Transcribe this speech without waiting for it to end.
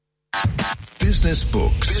Business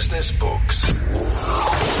Books.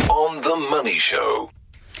 On The Money Show.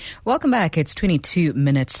 Welcome back. It's 22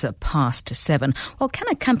 minutes past 7. Well, can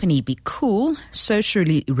a company be cool,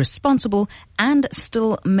 socially responsible, and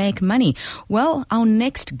still make money? Well, our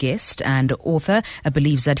next guest and author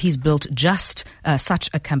believes that he's built just such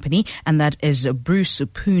a company, and that is Bruce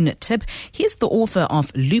Poon Tip. He's the author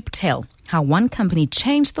of Looptail: How One Company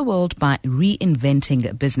Changed the World by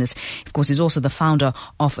Reinventing Business. Of course, he's also the founder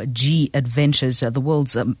of G Adventures, the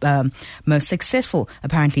world's most successful,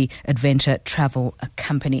 apparently, adventure travel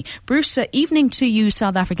company. Bruce, evening to you,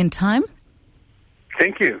 South African time.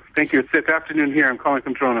 Thank you. It's this afternoon here. I'm calling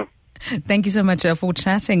from Toronto. Thank you so much for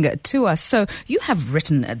chatting to us. So you have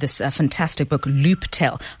written this fantastic book,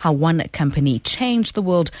 Looptail: How One Company Changed the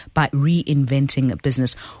World by Reinventing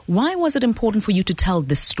Business. Why was it important for you to tell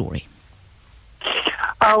this story?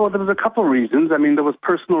 Well, there was a couple reasons. I mean, there was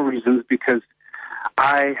personal reasons because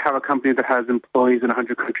I have a company that has employees in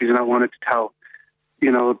 100 countries, and I wanted to tell,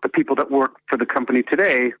 the people that work for the company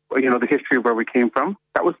today, the history of where we came from.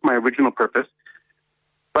 That was my original purpose.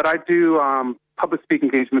 But I do public speaking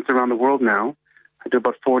engagements around the world now. I do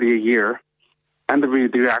about 40 a year, and the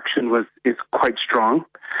reaction is quite strong.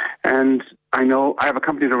 And I know I have a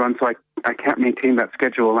company to run, so I can't maintain that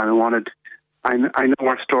schedule. And I know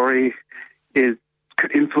our story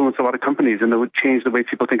could influence a lot of companies, and it would change the way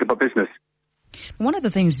people think about business. One of the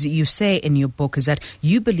things you say in your book is that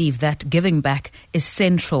you believe that giving back is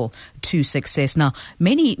central to success. Now,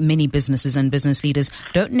 many businesses and business leaders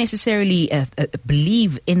don't necessarily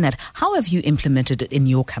believe in that. How have you implemented it in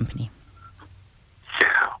your company?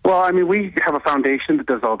 Well, I mean, we have a foundation that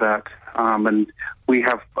does all that, and we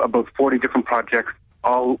have about 40 different projects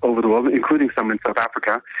all over the world, including some in South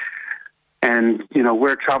Africa. And,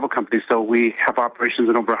 we're a travel company, so we have operations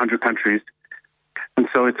in over 100 countries. And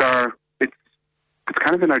so it's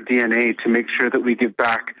kind of in our DNA to make sure that we give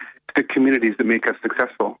back to the communities that make us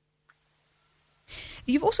successful.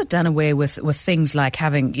 You've also done away with things like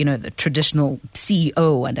having, the traditional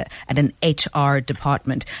CEO and an HR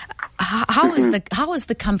department. How is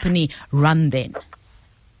the company run then?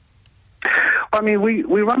 I mean, we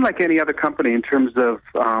run like any other company in terms of,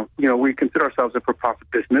 we consider ourselves a for-profit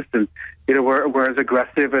business, and, we're as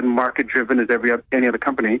aggressive and market-driven as any other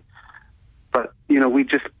company. But,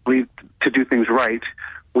 to do things right,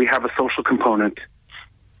 we have a social component.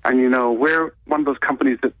 And, we're one of those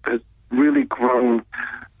companies that has really grown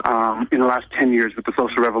in the last 10 years with the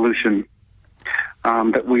social revolution.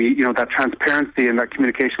 That transparency and that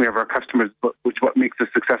communication we have with our customers, which is what makes us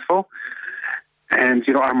successful. And,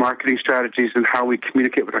 our marketing strategies and how we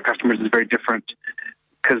communicate with our customers is very different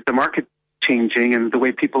because the market's changing and the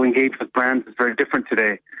way people engage with brands is very different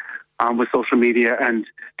today with social media and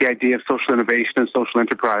the idea of social innovation and social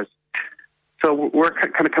enterprise. So we're a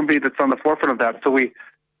kind of company that's on the forefront of that. So we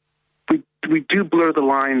do blur the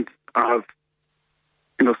lines of,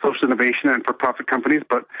 social innovation and for-profit companies,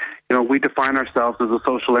 but, we define ourselves as a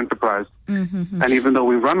social enterprise. Mm-hmm. And even though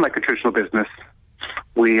we run like a traditional business,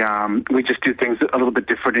 we just do things a little bit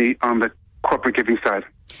differently on the corporate giving side.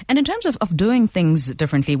 And in terms of doing things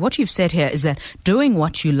differently, what you've said here is that doing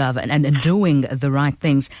what you love and doing the right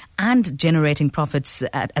things and generating profits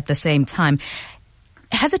at the same time.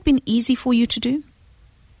 Has it been easy for you to do?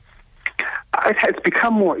 It's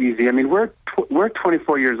become more easy. I mean, we're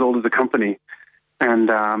 24 years old as a company. And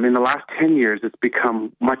in the last 10 years, it's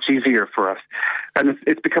become much easier for us. And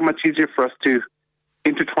it's become much easier for us to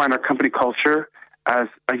intertwine our company culture as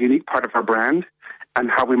a unique part of our brand and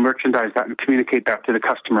how we merchandise that and communicate that to the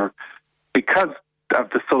customer. Because of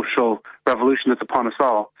the social revolution that's upon us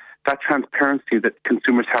all, that transparency that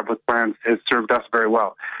consumers have with brands has served us very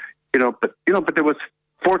well. But there was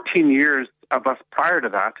 14 years of us prior to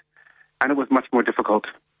that, and it was much more difficult.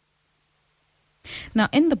 Now,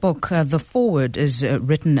 in the book, the foreword is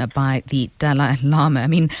written by the Dalai Lama. I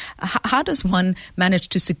mean, how does one manage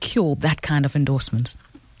to secure that kind of endorsement?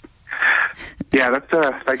 Yeah,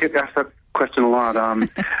 I get asked that question a lot. I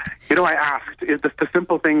asked. The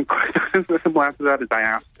simple thing, the simple answer to that is I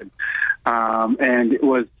asked him. And it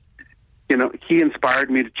was, he inspired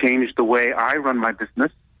me to change the way I run my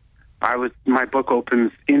business. My book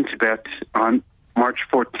opens in Tibet on March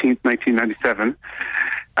 14th, 1997.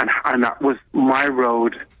 And that was my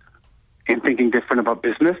road in thinking different about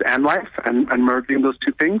business and life and merging those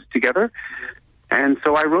two things together. And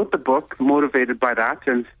so I wrote the book motivated by that,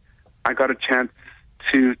 and I got a chance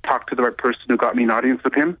to talk to the right person who got me an audience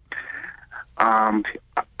with him.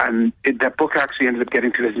 That book actually ended up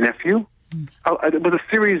getting to his nephew. It was a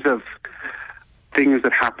series of things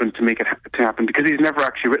that happen to make it to happen, because he's never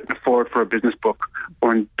actually written a forward for a business book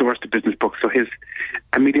or endorsed a business book. So his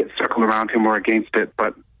immediate circle around him were against it,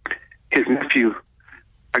 but his nephew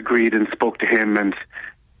agreed and spoke to him, and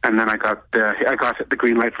then I got the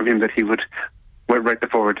green light from him that he would write the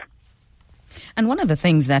forward. And one of the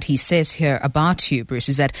things that he says here about you, Bruce,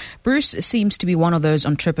 is that Bruce seems to be one of those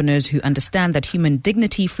entrepreneurs who understand that human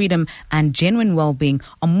dignity, freedom, and genuine well-being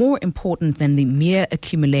are more important than the mere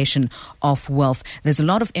accumulation of wealth. There's a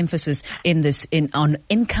lot of emphasis on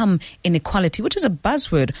income inequality, which is a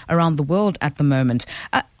buzzword around the world at the moment.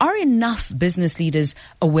 Are enough business leaders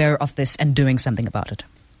aware of this and doing something about it?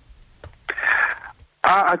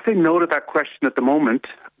 I'd say no to that question at the moment.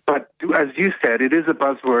 But as you said, it is a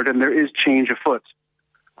buzzword and there is change afoot.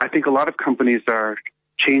 I think a lot of companies are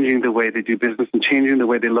changing the way they do business and changing the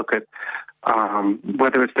way they look at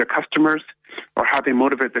whether it's their customers or how they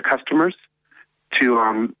motivate their customers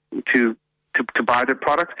to buy their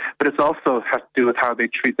product. But it also has to do with how they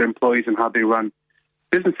treat their employees and how they run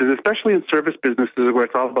businesses, especially in service businesses where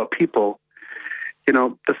it's all about people. You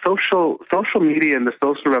know, the social media and the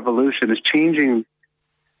social revolution is changing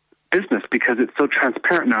business because it's so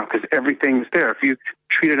transparent now, because everything's there. If you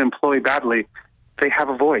treat an employee badly, they have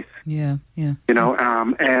a voice. Yeah. You know,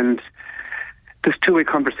 and this two-way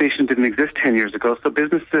conversation didn't exist 10 years ago. So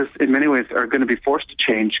businesses, in many ways, are going to be forced to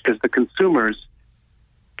change because the consumers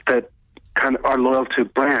that kind of are loyal to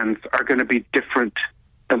brands are going to be different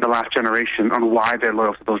than the last generation on why they're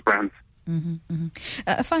loyal to those brands.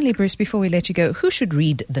 Finally, Bruce, before we let you go, who should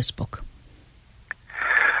read this book?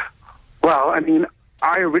 Well, I mean,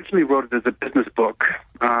 I originally wrote it as a business book,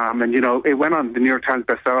 and, you know, it went on the New York Times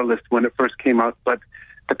bestseller list when it first came out, but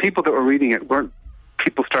the people that were reading it weren't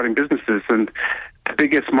people starting businesses, and the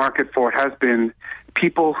biggest market for it has been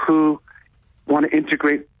people who want to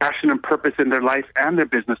integrate passion and purpose in their life and their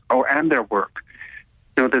business and their work.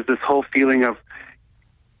 You know, there's this whole feeling of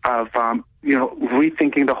you know,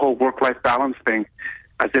 rethinking the whole work-life balance thing,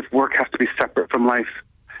 as if work has to be separate from life,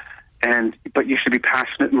 but you should be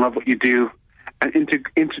passionate and love what you do, and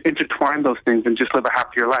intertwine those things and just live a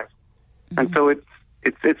happier life. And so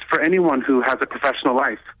it's for anyone who has a professional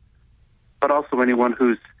life, but also anyone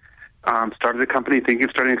who's started a company, thinking of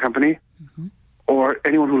starting a company, or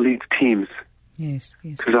anyone who leads teams. Yes.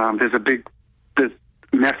 Because there's a big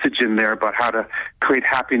message in there about how to create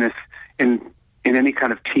happiness in any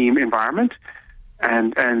kind of team environment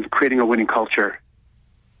and creating a winning culture.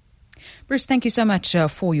 Bruce, thank you so much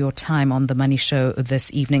for your time on The Money Show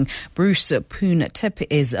this evening. Bruce Poon Tip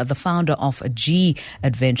is the founder of G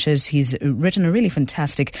Adventures. He's written a really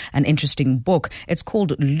fantastic and interesting book. It's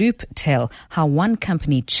called Looptail, How One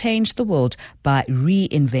Company Changed the World by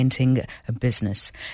Reinventing a Business.